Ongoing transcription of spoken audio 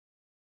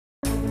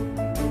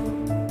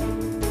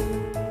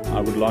I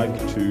would like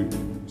to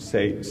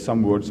say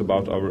some words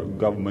about our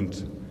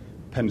government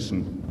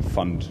pension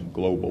fund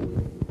global.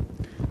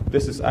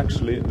 This is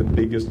actually the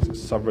biggest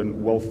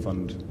sovereign wealth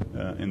fund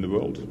in the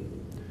world.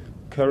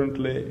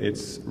 Currently,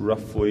 it's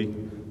roughly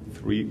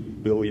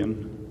 3,000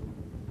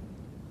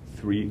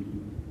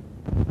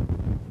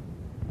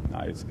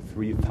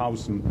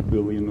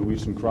 billion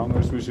Norwegian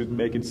kroners. We should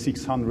make it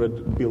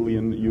 600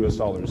 billion US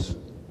dollars.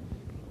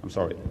 I'm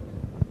sorry.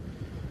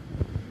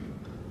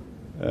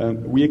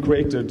 We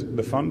created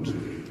the fund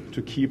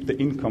to keep the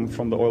income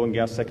from the oil and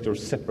gas sector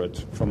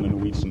separate from the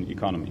Norwegian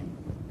economy.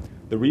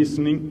 The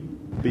reasoning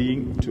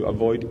being to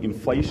avoid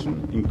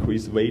inflation,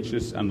 increase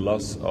wages, and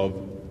loss of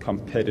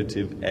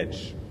competitive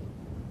edge.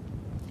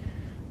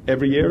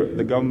 Every year,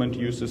 the government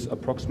uses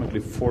approximately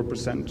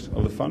 4%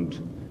 of the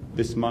fund.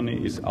 This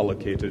money is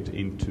allocated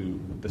into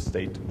the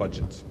state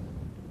budget.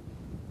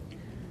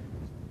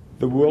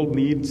 The world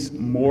needs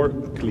more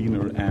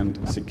cleaner and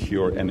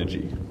secure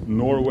energy.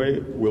 Norway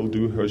will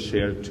do her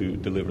share to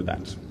deliver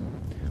that.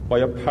 By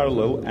a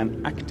parallel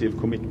and active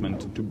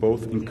commitment to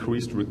both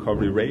increased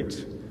recovery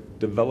rate,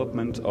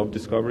 development of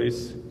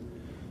discoveries,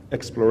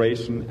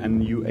 exploration, and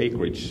new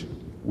acreage,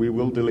 we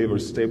will deliver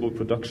stable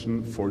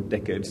production for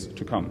decades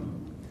to come.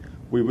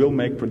 We will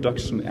make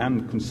production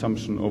and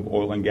consumption of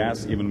oil and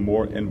gas even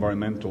more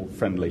environmental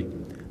friendly.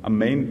 A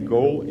main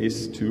goal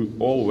is to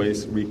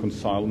always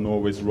reconcile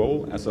Norway's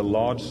role as a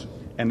large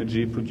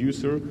energy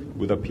producer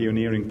with a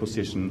pioneering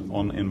position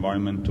on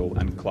environmental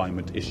and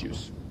climate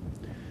issues.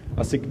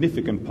 A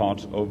significant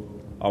part of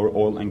our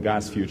oil and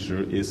gas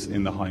future is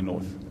in the High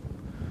North.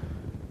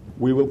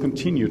 We will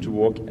continue to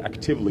work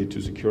actively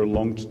to secure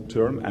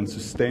long-term and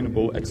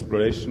sustainable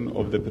exploration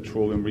of the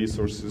petroleum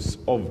resources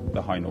of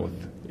the High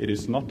North. It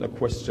is not a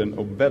question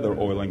of whether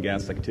oil and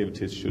gas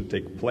activities should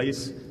take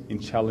place in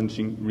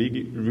challenging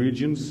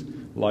regions,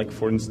 like,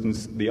 for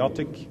instance, the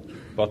Arctic,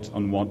 but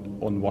on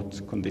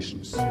what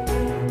conditions.